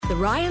The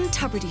Ryan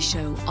Tubridy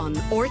Show on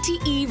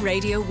RTE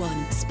Radio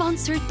 1.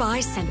 Sponsored by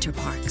Centre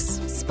Parks.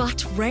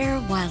 Spot rare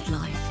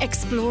wildlife,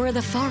 explore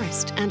the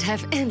forest and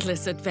have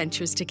endless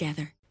adventures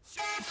together.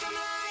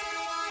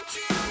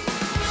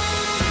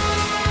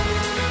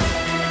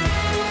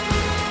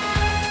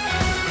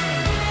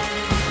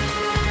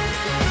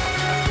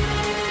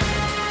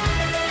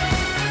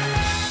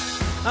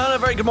 And a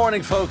very good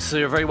morning, folks.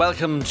 You're very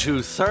welcome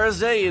to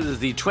Thursday. It is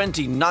the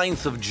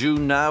 29th of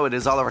June now. It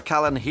is Oliver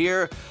Callan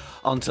here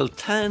until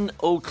 10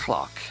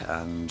 o'clock,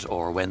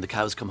 or when the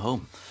cows come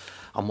home,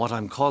 on what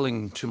I'm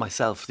calling to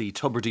myself the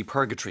Tubridy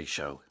Purgatory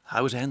Show.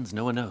 How it ends,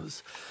 no one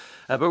knows.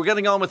 But we're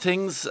getting on with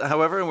things,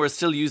 however, and we're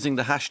still using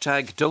the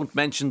hashtag Don't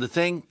Mention the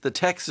Thing. The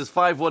text is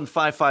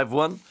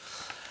 51551.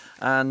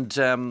 And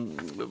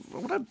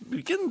when I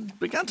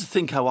began to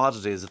think how odd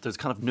it is that there's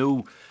kind of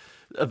no...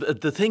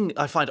 the thing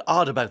I find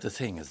odd about the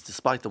thing is,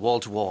 despite the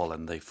wall-to-wall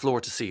and the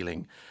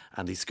floor-to-ceiling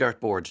and the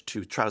skirtboard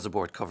to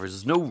trouserboard covers,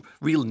 there's no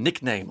real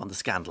nickname on the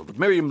scandal. But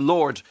Miriam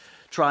Lord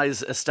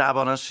tries a stab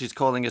on it. She's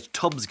calling it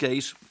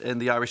Tubbsgate in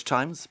the Irish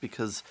Times,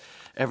 because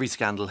every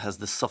scandal has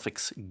the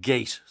suffix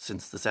gate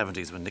since the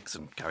 70s, when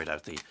Nixon carried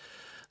out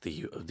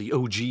the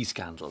OG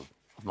scandal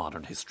of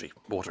modern history,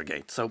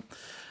 Watergate. So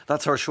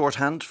that's her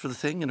shorthand for the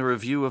thing in a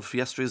review of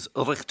yesterday's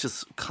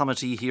Oireachtas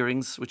committee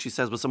hearings, which she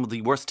says was some of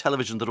the worst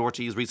television that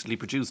RTE has recently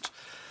produced.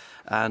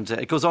 And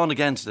it goes on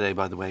again today,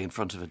 by the way, in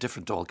front of a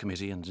different Dáil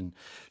committee. And in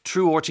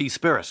true RTE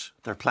spirit,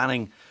 they're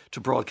planning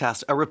to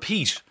broadcast a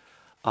repeat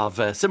of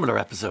a similar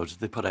episode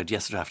they put out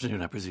yesterday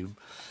afternoon, I presume,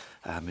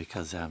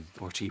 because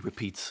RTE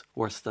repeats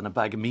worse than a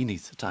bag of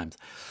meanies at times.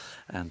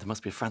 And there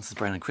must be a Francis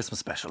Brennan Christmas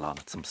special on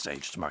at some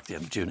stage to mark the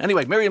end of June.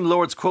 Anyway, Miriam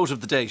Lord's quote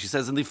of the day, she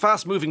says, "In the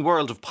fast-moving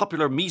world of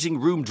popular meeting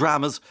room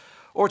dramas,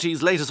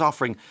 RTE's latest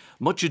offering,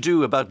 Much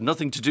Ado About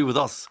Nothing to Do With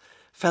Us,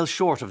 fell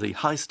short of the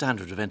high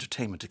standard of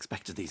entertainment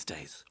expected these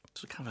days."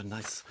 It's kind of a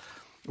nice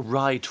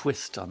wry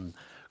twist on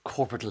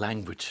corporate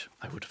language,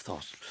 I would have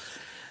thought.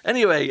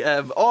 Anyway,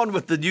 on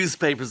with the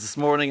newspapers this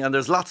morning, and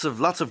there's lots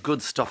of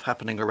good stuff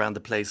happening around the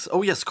place.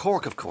 Oh yes,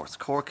 Cork, of course.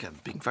 Cork,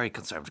 being very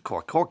conservative,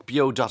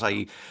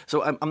 corkbeo.ie.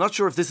 So I'm not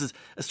sure if this is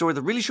a story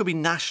that really should be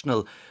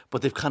national,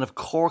 but they've kind of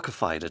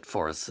Corkified it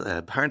for us.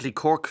 Apparently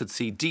Cork could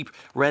see deep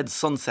red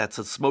sunsets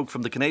as smoke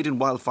from the Canadian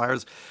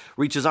wildfires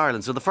reaches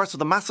Ireland. So the first of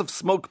the massive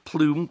smoke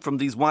plume from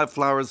these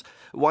wildfires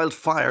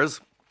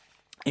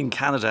in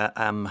Canada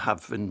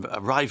have been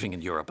arriving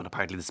in Europe, and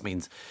apparently this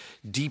means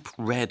deep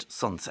red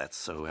sunsets.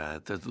 So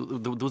there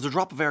was a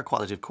drop of air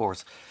quality, of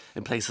course,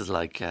 in places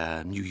like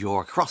New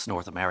York, across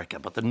North America,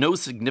 but no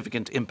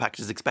significant impact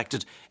is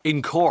expected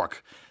in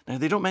Cork. Now,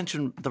 they don't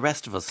mention the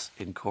rest of us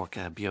in Cork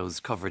Beo's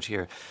coverage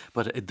here,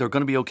 but they're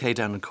going to be okay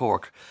down in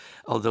Cork,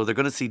 although they're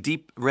going to see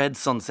deep red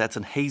sunsets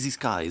and hazy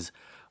skies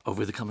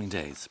over the coming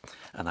days.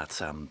 And that's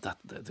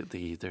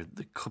the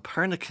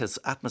Copernicus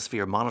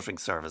Atmosphere Monitoring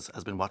Service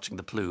has been watching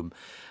the plume,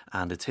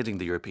 and it's hitting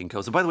the European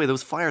coast. And by the way,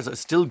 those fires are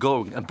still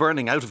going and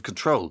burning out of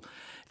control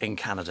in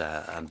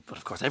Canada. But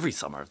of course, every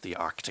summer the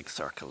Arctic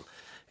Circle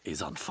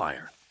is on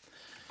fire.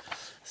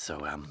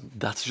 So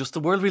that's just the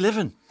world we live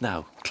in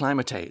now.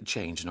 Climate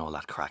change and all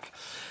that crack.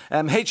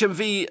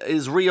 HMV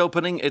is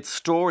reopening its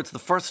store. It's the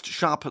first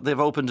shop they've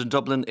opened in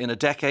Dublin in a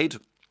decade.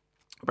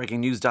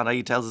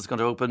 BreakingNews.ie tells us it's going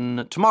to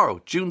open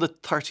tomorrow, June the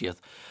 30th,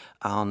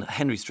 on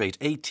Henry Street,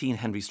 18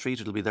 Henry Street.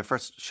 It'll be their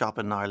first shop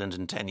in Ireland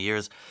in 10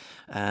 years.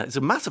 It's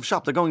a massive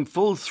shop. They're going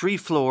full 3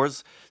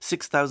 floors,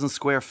 6,000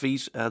 square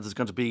feet. There's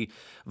going to be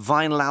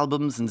vinyl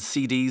albums and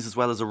CDs, as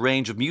well as a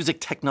range of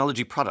music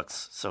technology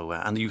products. So,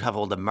 and you have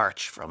all the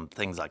merch from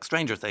things like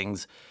Stranger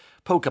Things,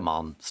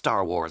 Pokemon,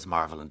 Star Wars,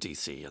 Marvel and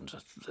DC, and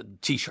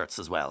T-shirts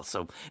as well.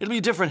 So it'll be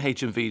a different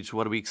HMV to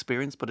what we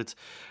experienced, but it's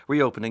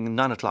reopening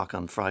 9 o'clock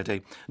on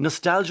Friday.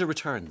 Nostalgia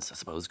returns, I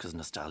suppose, because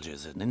nostalgia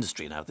is an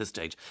industry now at this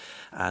stage.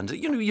 And,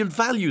 you'll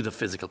value the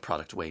physical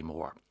product way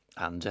more.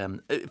 And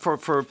for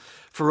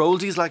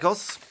oldies like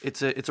us,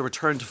 it's a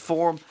return to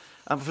form.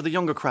 And for the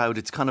younger crowd,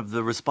 it's kind of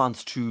the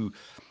response to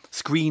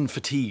screen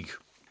fatigue.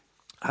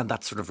 And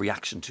that sort of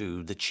reaction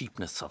to the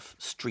cheapness of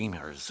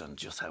streamers and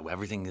just how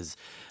everything is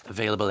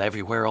available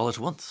everywhere all at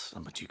once.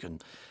 But you can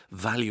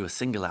value a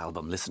single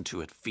album, listen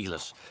to it, feel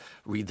it,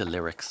 read the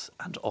lyrics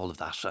and all of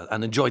that,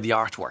 and enjoy the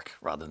artwork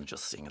rather than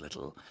just seeing a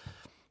little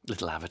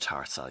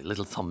avatar,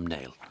 little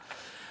thumbnail.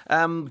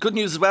 Good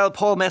news as well,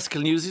 Paul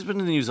Mescal news. He's been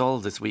in the news all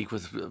this week,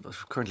 with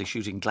currently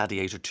shooting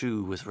Gladiator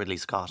 2 with Ridley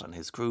Scott and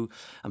his crew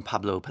and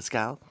Pablo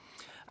Pascal.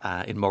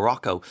 In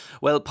Morocco.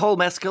 Well, Paul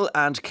Mescal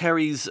and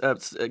Tipperary's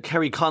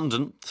Kerry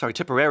Condon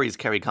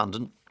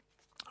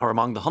are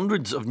among the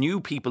hundreds of new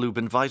people who've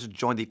been invited to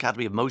join the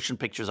Academy of Motion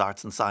Pictures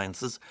Arts and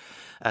Sciences.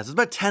 There's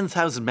about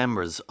 10,000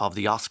 members of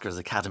the Oscars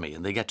Academy,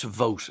 and they get to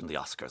vote in the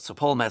Oscars. So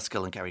Paul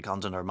Mescal and Kerry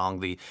Condon are among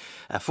the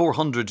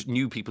 400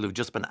 new people who've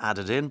just been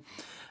added in.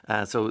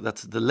 So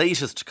that's the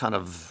latest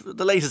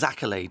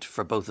accolade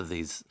for both of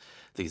these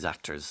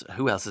actors.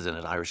 Who else is in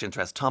it? Irish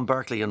interest. Tom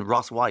Berkeley and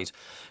Ross White,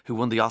 who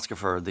won the Oscar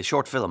for the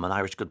short film An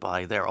Irish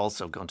Goodbye. They're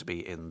also going to be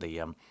in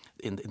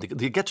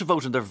they get to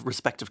vote in their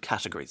respective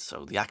categories.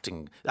 So the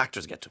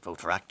actors get to vote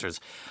for actors,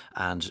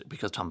 and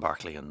because Tom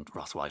Barkley and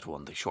Ross White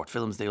won the short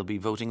films, they'll be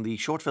voting the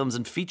short films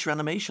and feature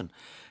animation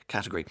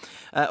category.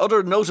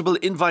 Other notable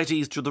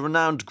invitees to the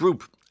renowned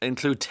group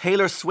include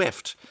Taylor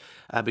Swift,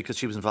 because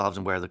she was involved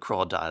in Where the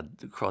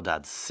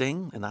Crawdads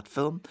Sing in that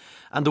film.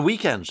 And The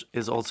Weeknd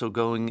is also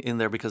going in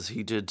there because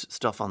he did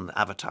stuff on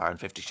Avatar and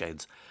 50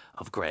 Shades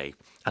of Grey.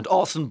 And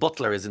Austin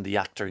Butler is in the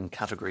acting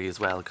category as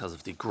well because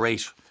of the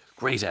great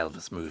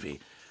Elvis movie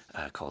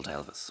called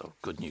Elvis. So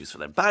good news for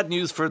them. Bad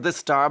news for this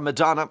star.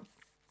 Madonna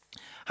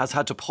has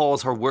had to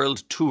pause her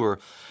world tour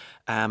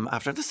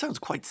after, this sounds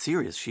quite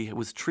serious, she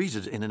was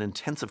treated in an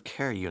intensive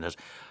care unit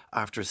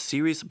after a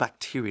serious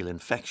bacterial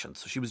infection.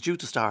 So she was due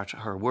to start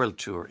her world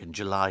tour in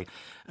July.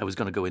 It was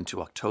going to go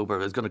into October.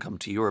 It was going to come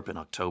to Europe in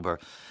October,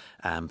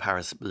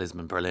 Paris,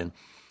 Lisbon, Berlin.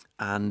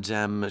 And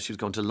she was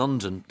going to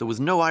London. There was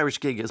no Irish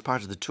gig as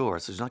part of the tour,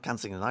 so she's not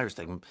cancelling an Irish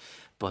thing.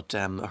 But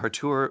her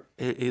tour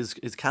is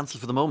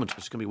cancelled for the moment.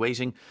 She's going to be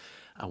waiting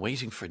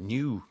for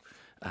new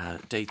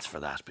dates for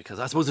that, because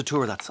I suppose a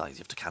tour that size, you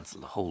have to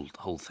cancel the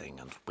whole thing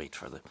and wait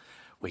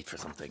for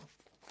something.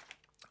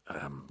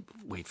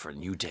 Wait for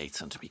new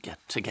dates and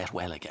to get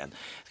well again.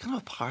 It's kind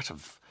of a part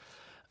of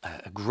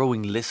a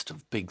growing list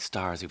of big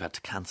stars who've had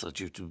to cancel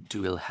due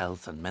to ill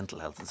health and mental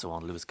health and so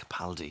on. Lewis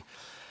Capaldi,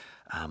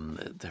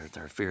 there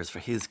are fears for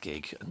his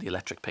gig, and the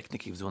Electric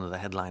Picnic, he was one of the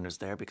headliners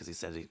there because he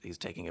said he's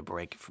taking a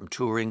break from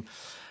touring.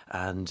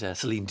 And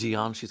Celine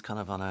Dion, she's kind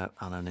of on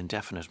an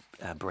indefinite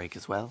break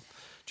as well,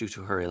 due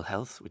to her ill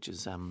health, which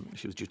is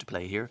she was due to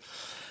play here.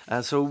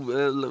 So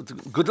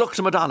good luck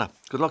to Madonna.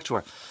 Good luck to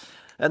her.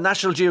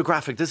 National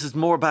Geographic, this is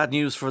more bad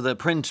news for the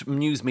print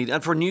news media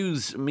and for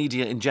news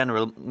media in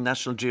general.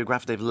 National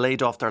Geographic, they've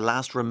laid off their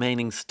last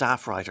remaining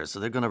staff writers, so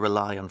they're going to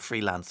rely on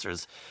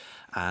freelancers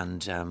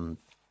and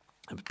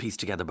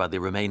pieced together by the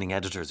remaining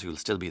editors who will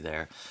still be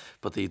there.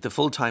 But the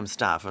full-time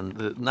staff, and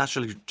the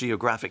National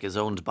Geographic is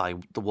owned by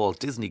the Walt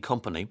Disney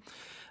Company.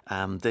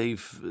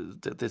 This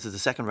is the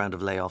second round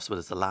of layoffs, but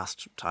it's the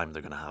last time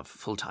they're going to have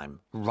full-time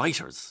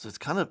writers. So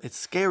it's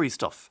scary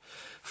stuff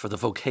for the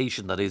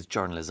vocation that is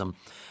journalism.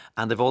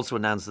 And they've also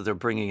announced that they're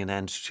bringing an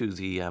end to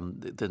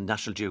the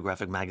National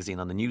Geographic magazine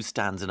on the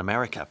newsstands in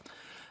America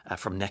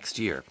from next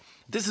year.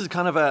 This is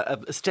kind of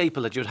a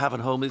staple that you'd have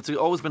at home. It's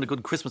always been a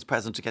good Christmas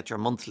present to get your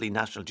monthly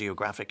National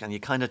Geographic, and you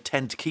kind of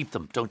tend to keep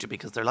them, don't you?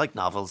 Because they're like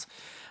novels,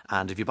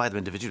 and if you buy them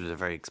individually, they're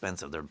very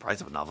expensive. They're the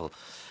price of a novel.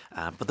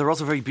 But they're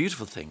also very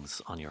beautiful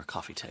things on your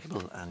coffee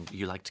table, and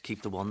you like to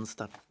keep the ones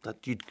that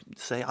you'd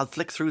say, I'll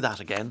flick through that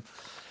again,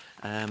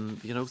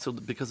 so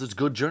because it's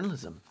good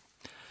journalism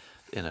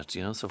in it,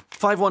 So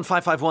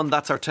 51551,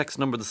 that's our text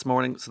number this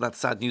morning. So that's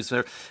sad news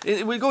there.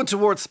 We're going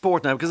towards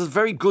sport now because there's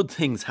very good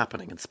things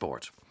happening in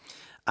sport.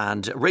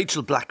 And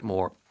Rachel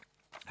Blackmore,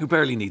 who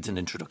barely needs an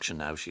introduction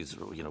now, she's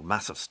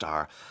massive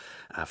star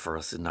for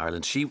us in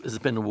Ireland. She has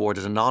been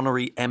awarded an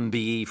honorary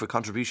MBE for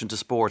contribution to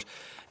sport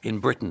in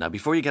Britain. Now,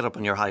 before you get up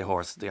on your high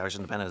horse, the Irish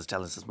Independent is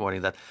telling us this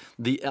morning that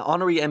the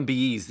honorary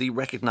MBEs, they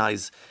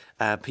recognise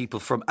people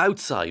from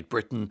outside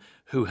Britain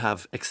who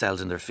have excelled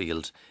in their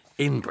field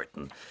in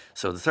Britain.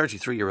 So the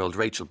 33-year-old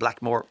Rachel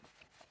Blackmore,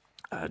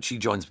 she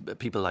joins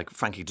people like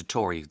Frankie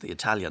Dettori, the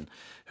Italian,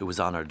 who was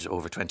honoured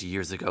over 20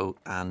 years ago.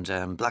 And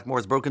Blackmore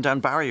has broken down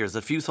barriers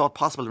that few thought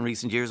possible in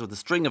recent years with a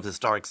string of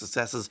historic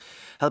successes,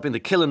 helping the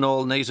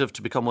Killenaule native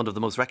to become one of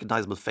the most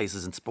recognisable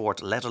faces in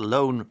sport, let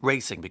alone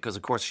racing, because,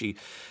 of course, she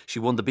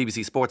won the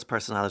BBC Sports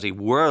Personality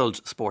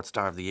World Sports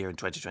Star of the Year in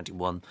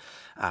 2021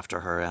 after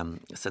her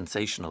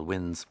sensational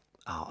wins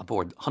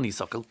aboard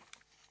Honeysuckle.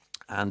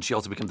 And she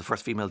also became the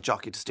first female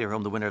jockey to steer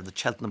home the winner of the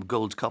Cheltenham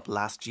Gold Cup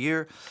last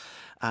year.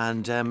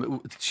 And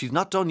she's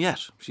not done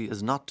yet. She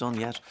is not done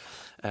yet,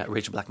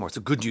 Rachel Blackmore. So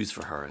good news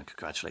for her, and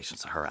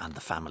congratulations to her and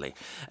the family.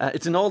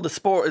 It's in all the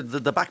sport,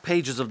 the back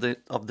pages of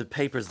the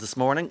papers this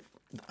morning.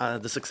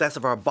 The success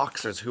of our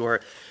boxers who are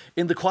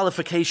in the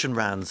qualification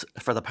rounds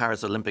for the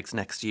Paris Olympics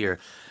next year.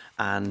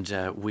 And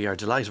we are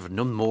delighted with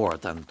none more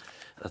than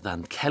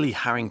Kelly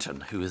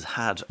Harrington, who has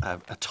had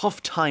a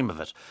tough time of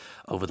it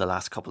over the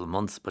last couple of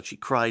months, but she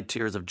cried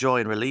tears of joy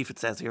and relief, it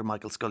says here.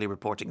 Michael Scully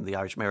reporting in the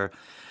Irish Mirror,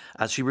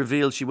 as she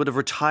revealed she would have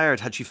retired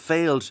had she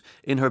failed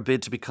in her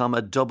bid to become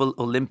a double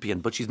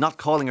Olympian. But she's not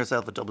calling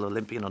herself a double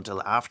Olympian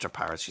until after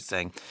Paris, she's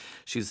saying.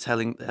 She's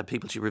telling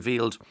people, she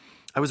revealed,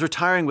 I was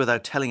retiring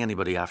without telling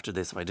anybody after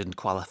this if I didn't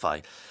qualify.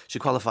 She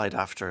qualified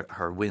after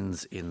her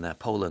wins in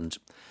Poland,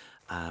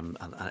 and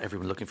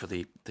everyone looking for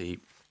the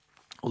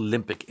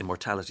Olympic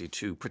immortality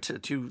she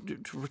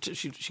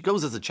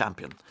goes as a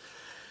champion.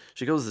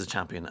 She goes as a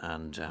champion,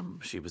 and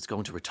she was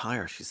going to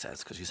retire, she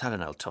says, because she's had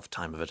a tough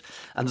time of it.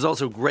 And there's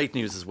also great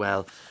news as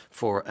well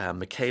for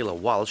Michaela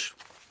Walsh,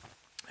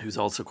 who's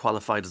also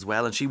qualified as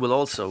well. And she will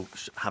also,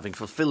 having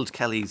fulfilled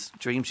Kelly's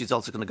dream, she's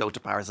also going to go to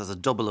Paris as a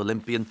double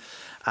Olympian.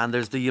 And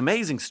there's the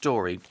amazing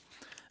story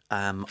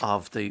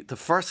of the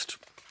first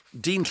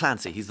Dean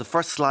Clancy. He's the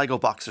first Sligo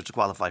boxer to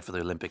qualify for the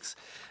Olympics.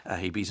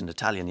 He beat an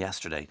Italian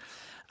yesterday.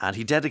 And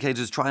he dedicated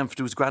his triumph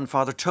to his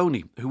grandfather,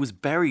 Tony, who was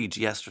buried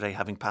yesterday,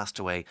 having passed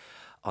away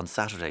on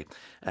Saturday.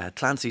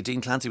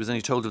 Dean Clancy was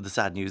only told of the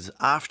sad news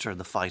after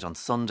the fight on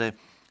Sunday.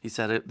 He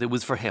said it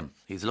was for him.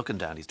 He's looking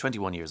down. He's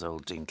 21 years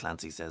old. Dean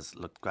Clancy says,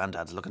 look,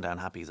 Grandad's looking down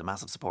happy. He's a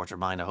massive supporter of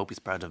mine. I hope he's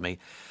proud of me.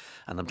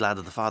 And I'm glad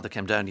that the father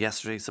came down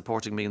yesterday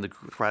supporting me in the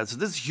crowd. So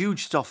this is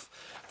huge stuff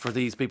for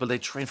these people. They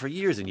train for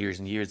years and years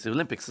and years. The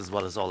Olympics is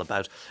what it's all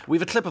about. We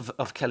have a clip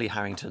of Kellie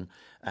Harrington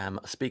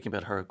speaking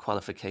about her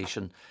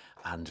qualification.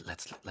 And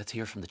let's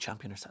hear from the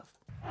champion herself.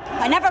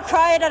 I never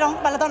cried. I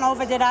don't know if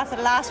I did after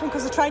the last one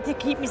because I tried to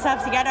keep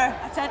myself together.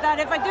 I said that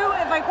if I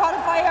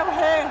qualify out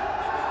here,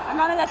 I'm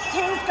going to let the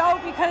tears go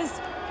because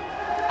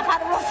I've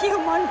had a rough few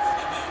months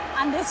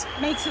and this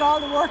makes it all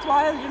the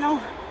worthwhile, you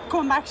know,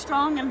 coming back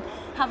strong and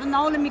having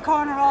Noel in my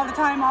corner all the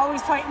time,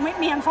 always fighting with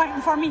me and fighting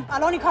for me.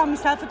 I'll only call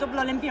myself a double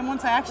Olympian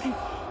once I actually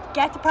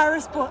get to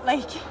Paris, but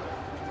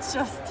it's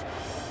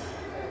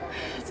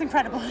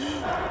incredible.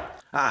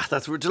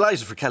 We're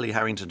delighted for Kellie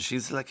Harrington. She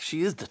is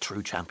the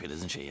true champion,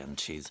 isn't she? And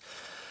she's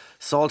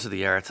salt of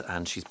the earth,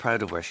 and she's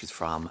proud of where she's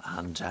from,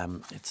 and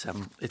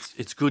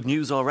it's good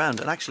news all round.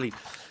 And actually,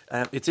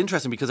 it's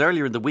interesting because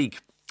earlier in the week,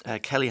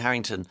 Kellie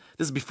Harrington,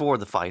 this is before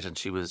the fight, and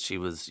she was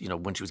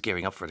when she was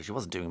gearing up for it, she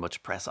wasn't doing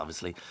much press,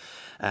 obviously.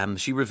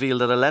 She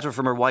revealed that a letter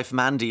from her wife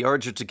Mandy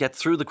urged her to get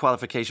through the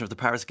qualification of the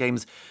Paris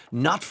Games,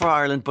 not for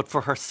Ireland but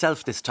for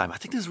herself this time. I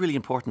think this is really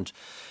important.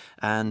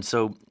 And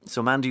so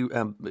Mandy,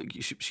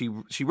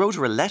 she wrote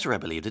her a letter, I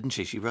believe, didn't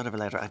she? She wrote her a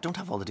letter. I don't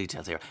have all the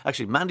details here.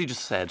 Actually, Mandy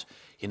just said,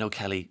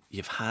 Kellie,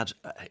 you've had.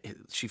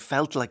 She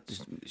felt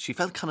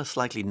kind of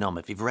slightly numb.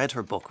 If you've read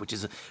her book, which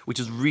is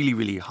really,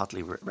 really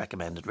hotly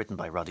recommended, written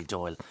by Roddy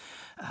Doyle,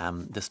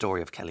 the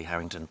story of Kellie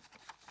Harrington.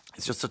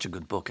 It's just such a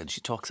good book, and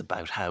she talks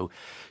about how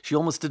she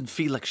almost didn't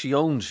feel like she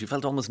owned. She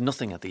felt almost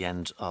nothing at the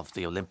end of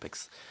the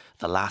Olympics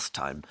the last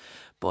time.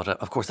 But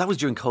of course, that was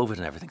during COVID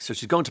and everything. So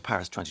she's going to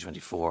Paris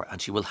 2024,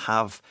 and she will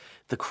have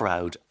the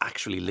crowd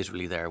actually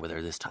literally there with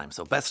her this time.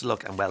 So best of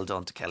luck and well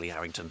done to Kellie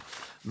Harrington.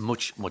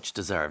 Much, much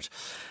deserved.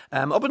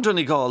 Up in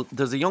Donegal,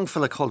 there's a young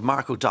fella called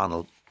Mark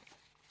O'Donnell.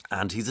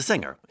 And he's a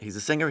singer.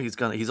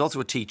 He's also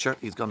a teacher.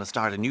 He's going to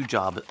start a new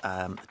job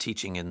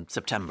teaching in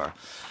September.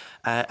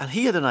 And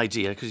he had an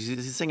idea, because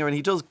he's a singer and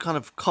he does kind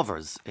of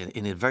covers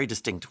in a very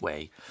distinct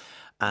way.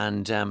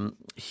 And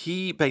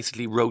he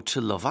basically wrote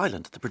to Love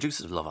Island, the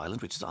producers of Love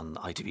Island, which is on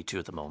ITV2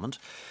 at the moment.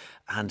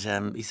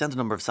 And he sent a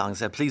number of songs,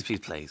 said, please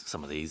play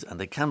some of these. And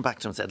they came back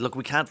to him and said, look,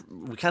 we can't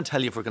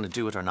tell you if we're going to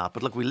do it or not,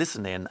 but look, we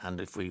listen in, and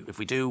if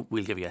we do,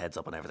 we'll give you a heads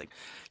up on everything.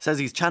 He says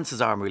his chances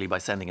are really by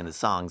sending in his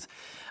songs.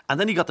 And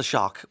then he got the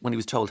shock when he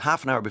was told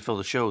half an hour before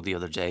the show the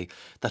other day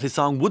that his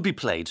song would be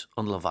played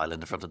on Love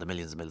Island in front of the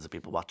millions and millions of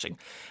people watching.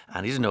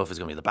 And he didn't know if it was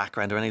going to be the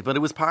background or anything, but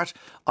it was part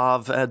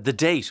of the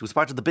date. It was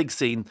part of the big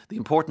scene, the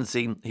important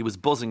scene. He was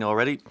buzzing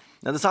already.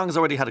 Now, the song has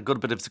already had a good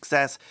bit of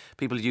success.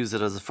 People use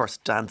it as a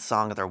first dance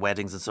song at their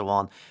weddings and so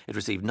on. It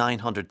received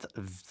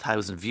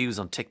 900,000 views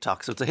on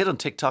TikTok. So it's a hit on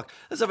TikTok.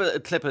 Let's have a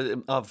clip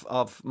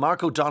of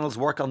Mark O'Donnell's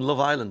work on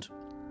Love Island.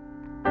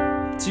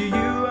 To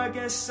you, I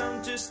guess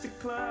I'm just a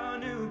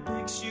clown who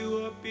picks you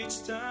up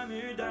each time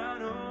you're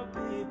down, oh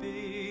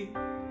baby.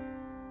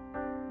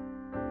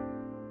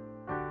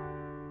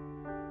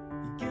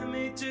 You give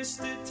me just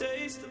a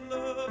taste of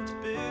love to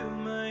build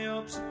my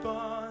hopes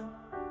upon.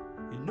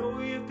 You know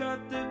you've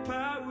got the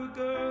power,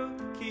 girl,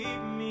 to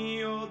keep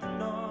me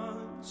holding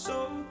on.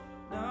 So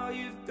now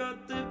you've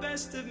got the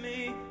best of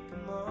me.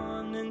 Come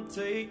on and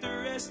take the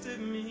rest of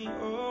me,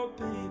 oh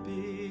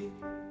baby.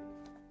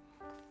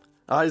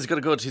 He's got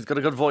a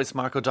good voice,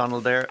 Mark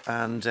O'Donnell there,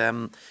 and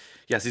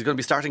yes, he's going to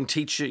be starting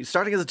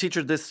as a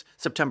teacher this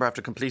September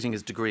after completing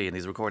his degree, and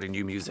he's recording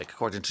new music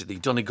according to the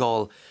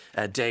Donegal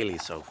Daily.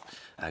 So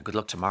good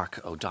luck to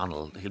Mark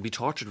O'Donnell. He'll be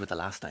tortured with the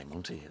last name,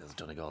 won't he, as a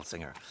Donegal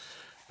singer?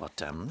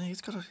 But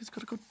he's got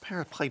a good pair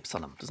of pipes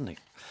on him, doesn't he?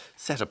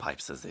 Set of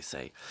pipes, as they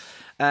say.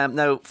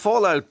 Now,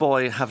 Fall Out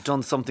Boy have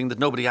done something that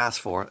nobody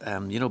asked for.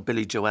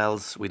 Billy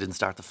Joel's "We Didn't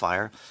Start the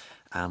Fire,"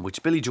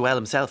 which Billy Joel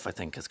himself, I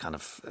think, has kind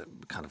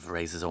of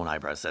raised his own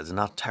eyebrows, says, and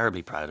not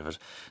terribly proud of it.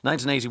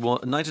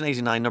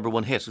 1989 number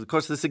one hit. Of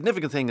course, the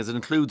significant thing is it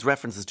includes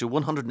references to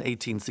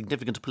 118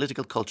 significant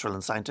political, cultural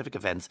and scientific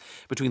events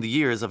between the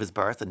years of his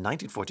birth in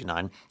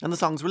 1949 and the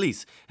song's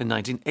release in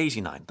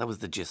 1989. That was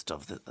the gist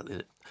of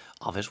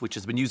it, which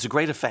has been used to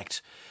great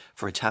effect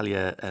for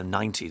Italia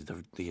 90,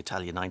 the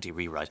Italia 90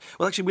 rewrite.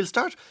 Well, actually, we'll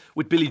start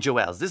with Billy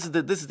Joel's. This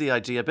is the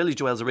idea. Billy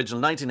Joel's original,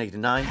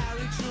 1989.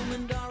 Harry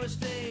Truman, Doris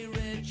Day,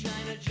 Red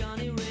China,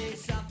 Johnny Ray,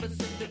 South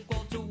Pacific,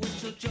 Walter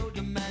Winchell, Joe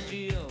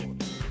DiMaggio,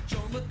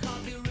 Joe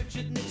McCarthy,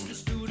 Richard Nixon,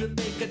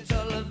 Studebaker,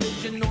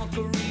 Television, North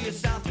Korea,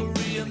 South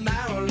Korea,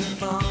 Marilyn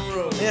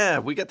Monroe. Yeah,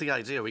 we get the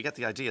idea.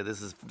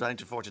 This is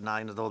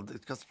 1949 and all,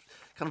 because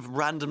kind of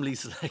randomly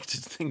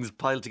selected things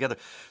piled together.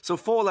 So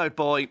Fall Out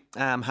Boy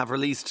have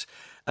released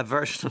a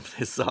version of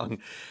this song,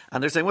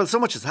 and they're saying, well, so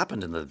much has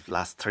happened in the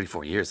last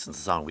 34 years since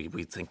the song. We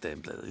think the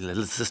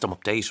little system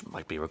update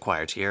might be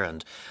required here,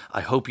 and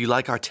I hope you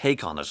like our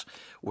take on it,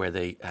 where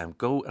they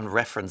go and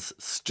reference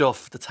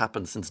stuff that's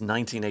happened since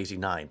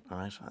 1989. All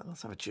right,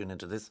 let's have a tune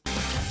into this.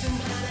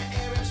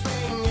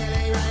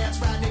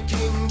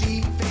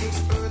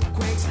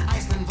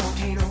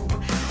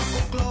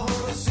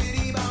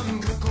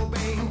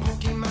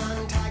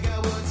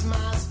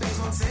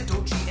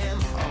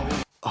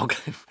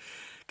 Okay.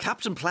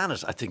 Captain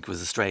Planet, I think,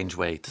 was a strange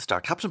way to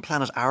start. Captain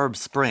Planet, Arab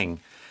Spring,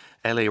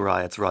 LA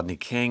Riots, Rodney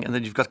King, and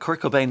then you've got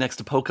Kurt Cobain next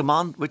to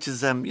Pokemon, which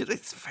is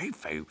it's a very,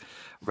 very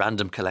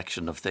random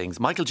collection of things.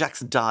 Michael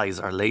Jackson Dies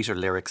are later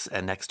lyrics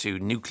next to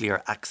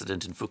Nuclear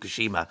Accident in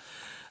Fukushima.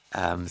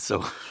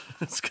 So,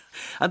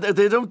 and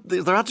they're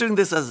not doing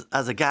this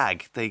as a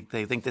gag. They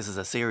think this is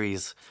a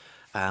serious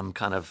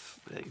kind of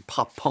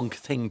pop punk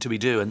thing to be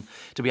doing,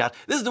 to be at.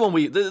 This is the one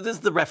this is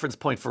the reference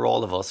point for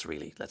all of us,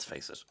 really. Let's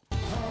face it.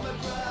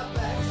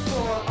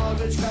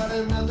 Aldridge got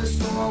another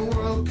small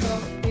World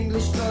Cup.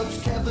 English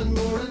clubs, Kevin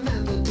Moran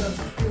and the Dubs.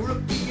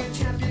 European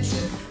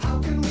Championship, how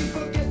can we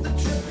forget the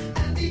trip?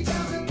 Andy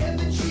Townsend,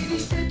 Kevin Sheedy,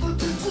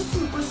 Stapleton's a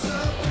super sub.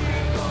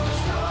 We're gonna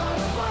start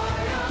a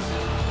fire,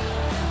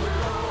 and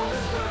we're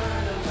always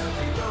burning, and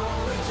we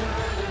don't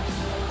return.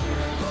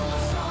 We're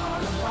gonna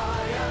start a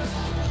fire.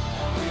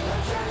 We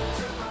got Jack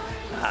to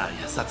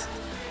Yes,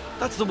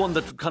 that's the one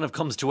that kind of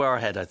comes to our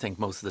head, I think,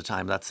 most of the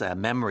time. That's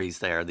Memories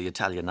there, the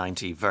Italia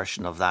 90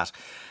 version of that.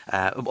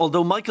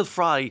 Although Michael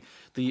Fry,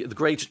 the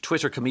great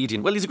Twitter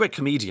comedian, well, he's a great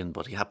comedian,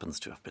 but he happens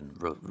to have been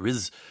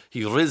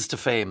he riz to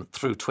fame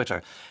through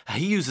Twitter.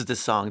 He uses this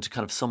song to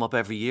kind of sum up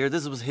every year.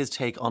 This was his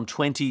take on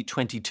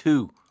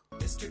 2022.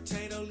 Mr.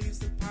 Tato leaves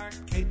the park,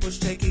 Kate Bush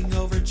taking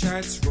over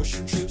charts,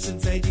 Russian troops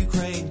invade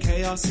Ukraine,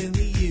 chaos in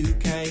the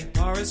UK,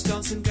 Boris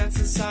Johnson gets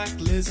the sack,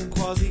 Liz and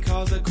Kwasi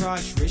cause a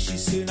crash, Rishi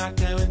Sunak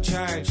now in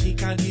charge, he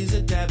can't use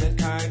a debit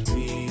card,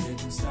 we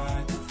didn't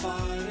start the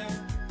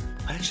fire.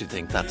 I actually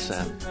think that's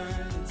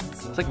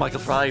it's like Michael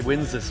Fry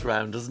wins this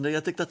round, doesn't he?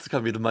 I think that's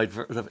going to be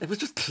the it was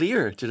just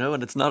clear, you know,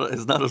 and it's not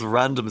as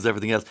random as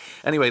everything else.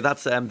 Anyway,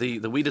 that's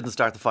the We Didn't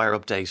Start the Fire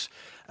update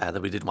that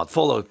we did want.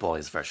 Fall Out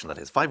Boys version, that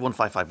is.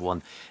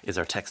 51551 is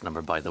our text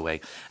number, by the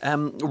way.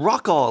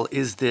 Rockall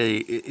is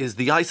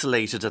the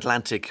isolated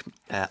Atlantic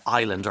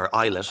island or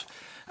islet,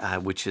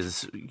 which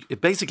is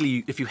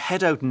basically, if you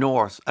head out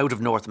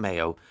of North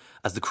Mayo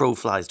as the crow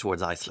flies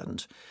towards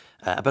Iceland,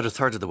 about a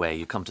third of the way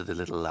you come to the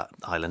little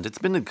island. It's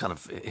been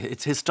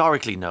it's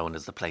historically known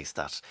as the place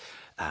that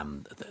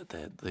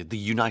the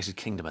United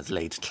Kingdom has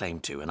laid claim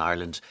to, and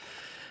Ireland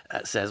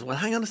says, well,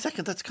 hang on a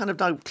second, that's kind of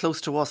now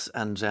close to us,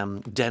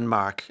 and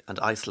Denmark and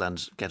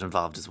Iceland get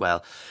involved as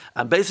well.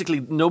 And basically,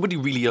 nobody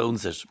really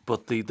owns it,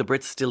 but the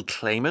Brits still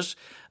claim it.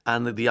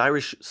 And the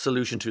Irish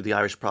solution to the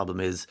Irish problem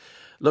is,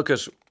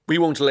 we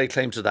won't lay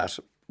claim to that.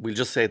 We'll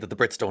just say that the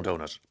Brits don't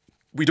own it.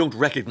 We don't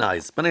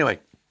recognise. But anyway,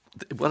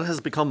 what has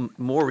become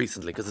more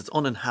recently, because it's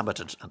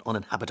uninhabited and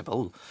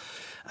uninhabitable,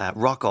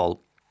 Rockall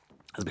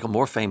has become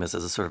more famous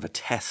as a sort of a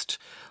test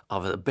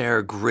of a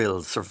Bear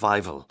Grylls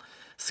survival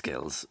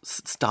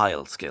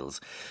style skills.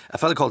 A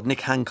fellow called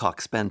Nick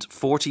Hancock spent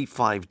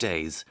 45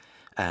 days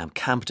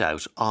camped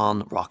out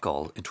on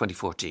Rockall in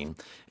 2014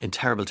 in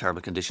terrible,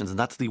 terrible conditions, and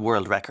that's the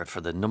world record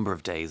for the number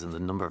of days and the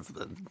number of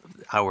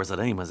hours that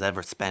anyone has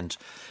ever spent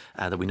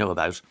that we know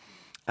about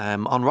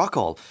on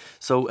Rockall.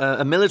 So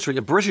a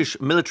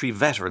British military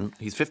veteran,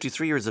 he's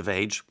 53 years of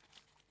age,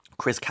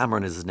 Chris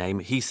Cameron is his name.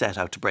 He set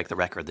out to break the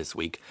record this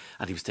week,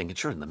 and he was thinking,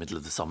 sure, in the middle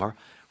of the summer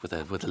with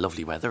the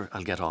lovely weather,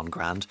 I'll get on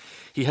grand.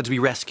 He had to be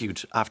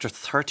rescued after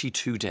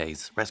 32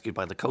 days, rescued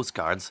by the Coast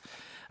Guards,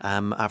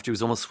 after he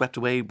was almost swept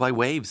away by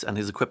waves and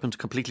his equipment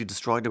completely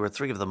destroyed. There were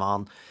 3 of them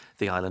on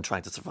the island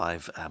trying to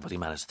survive, but he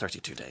managed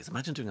 32 days.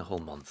 Imagine doing a whole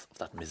month of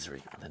that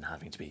misery and then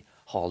having to be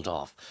hauled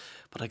off.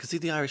 But I could see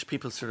the Irish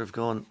people sort of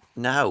going,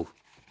 now,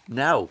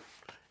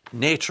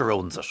 nature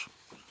owns it.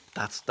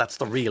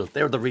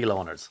 They're the real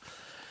owners.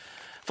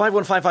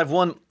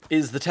 51551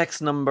 is the text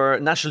number.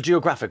 National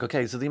Geographic.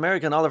 Okay, so the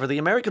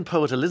American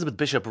poet Elizabeth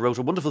Bishop wrote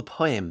a wonderful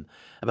poem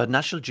about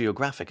National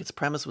Geographic. Its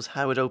premise was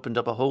how it opened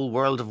up a whole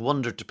world of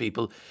wonder to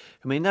people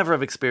who may never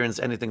have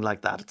experienced anything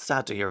like that. It's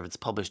sad to hear of its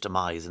published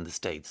demise in the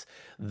States.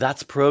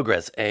 That's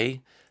progress, eh?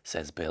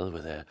 Says Bill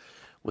with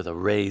a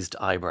raised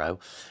eyebrow.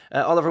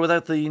 Oliver,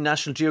 without the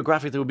National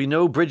Geographic, there would be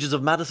no Bridges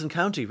of Madison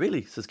County,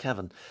 really, says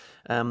Kevin.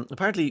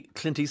 Apparently,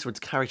 Clint Eastwood's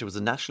character was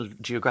a National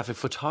Geographic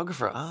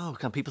photographer. Oh,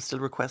 can people still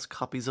request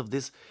copies of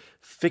this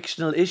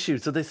fictional issue?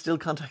 So they still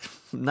contact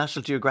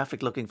National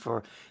Geographic looking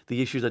for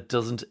the issue that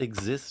doesn't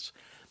exist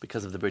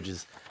because of the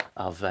Bridges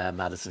of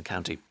Madison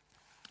County.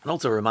 And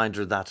also a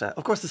reminder that,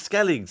 of course, the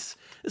Skelligs,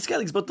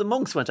 but the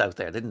monks went out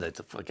there, didn't they,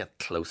 to get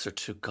closer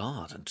to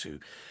God and to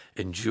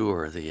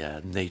endure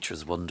the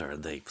nature's wonder,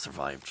 and they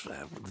survived.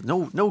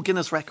 No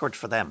Guinness record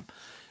for them.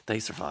 They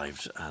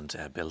survived and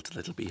built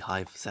little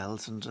beehive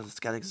cells, and the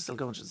Skelligs are still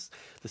going.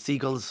 The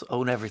seagulls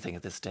own everything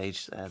at this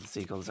stage. The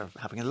seagulls are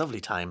having a lovely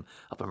time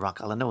up in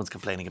Rockall, and no one's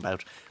complaining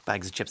about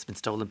bags of chips being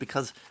stolen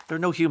because there are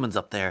no humans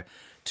up there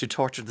to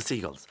torture the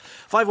seagulls.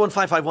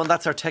 51551,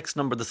 that's our text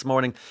number this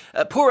morning.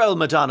 Poor old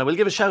Madonna. We'll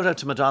give a shout out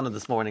to Madonna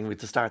this morning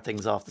to start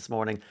things off this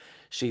morning.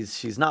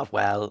 She's not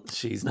well.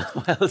 She's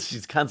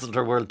cancelled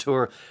her world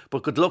tour.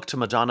 But good luck to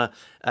Madonna.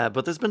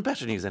 But there's been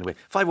better news anyway.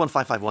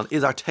 51551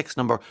 is our text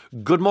number.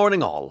 Good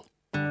morning, all.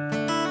 Don't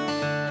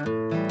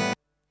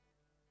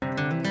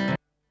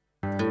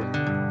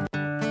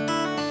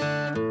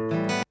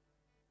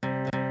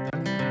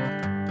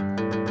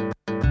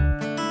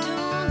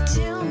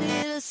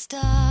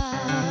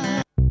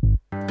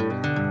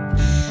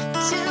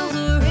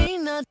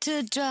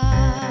drop.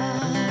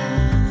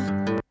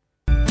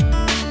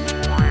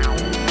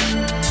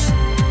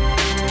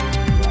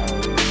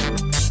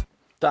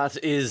 That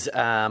is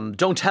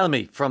Don't Tell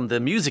Me from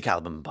the music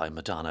album by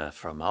Madonna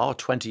from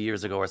 20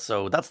 years ago or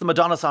so. That's the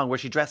Madonna song where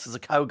she dresses as a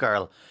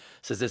cowgirl,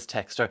 says this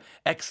texter.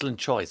 Excellent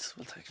choice.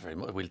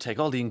 We'll take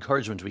all the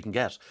encouragement we can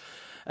get.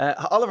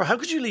 Oliver, how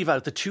could you leave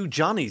out the two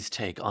Johnnies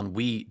take on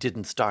We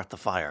Didn't Start the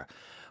Fire?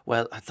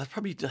 Well, that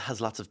probably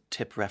has lots of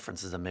tip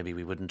references that maybe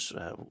we wouldn't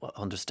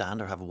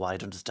understand or have a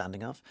wide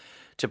understanding of.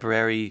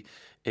 Tipperary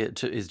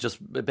is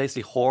just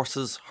basically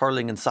horses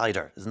hurling in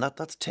cider.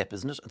 That's tip,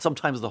 isn't it? And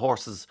sometimes the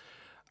horses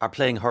are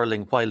playing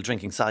hurling while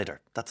drinking cider.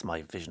 That's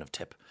my vision of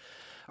tip.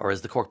 Or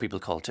as the Cork people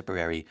call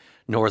Tipperary,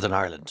 Northern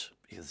Ireland.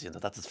 Because,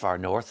 that's as far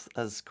north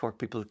as Cork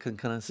people can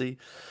kind of see.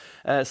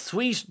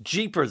 Sweet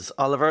jeepers,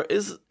 Oliver.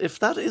 If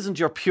that isn't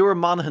your pure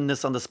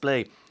Monaghan-ness on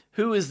display,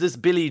 who is this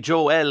Billy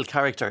Joel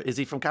character? Is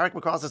he from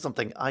Carrickmacross or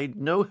something? I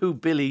know who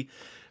Billy,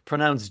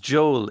 pronounced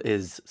Joel,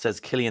 is, says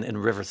Killian in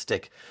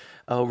Riverstick.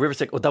 Oh,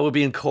 Riverstick. Oh, that would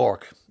be in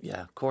Cork.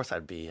 Yeah, of course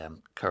I'd be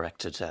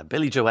corrected.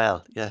 Billy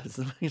Joel. Yeah,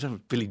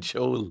 Billy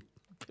Joel.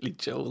 Billy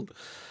Joel.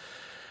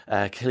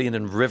 Killian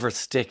and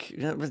Riverstick.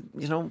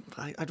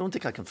 I don't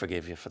think I can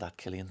forgive you for that,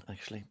 Killian,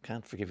 actually.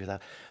 Can't forgive you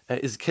that.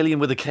 Is Killian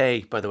with a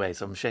K, by the way,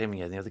 so I'm shaming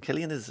you. The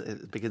Killian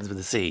begins with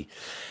a C.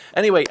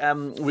 Anyway,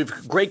 we've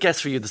great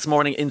guests for you this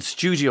morning in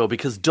studio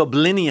because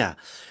Dublinia,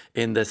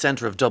 in the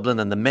centre of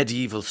Dublin, and the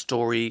medieval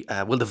story,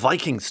 the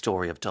Viking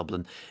story of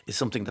Dublin is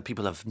something that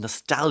people have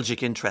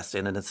nostalgic interest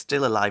in, and it's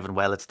still alive and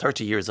well. It's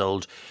 30 years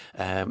old.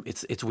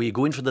 It's where you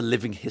go in for the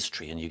living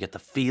history and you get the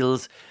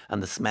feels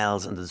and the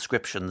smells and the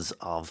descriptions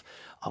of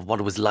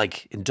what it was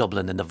like in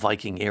Dublin in the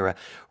Viking era.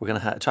 We're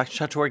going to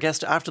chat to our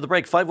guest after the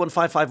break.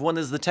 51551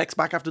 is the text.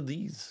 Back after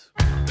these.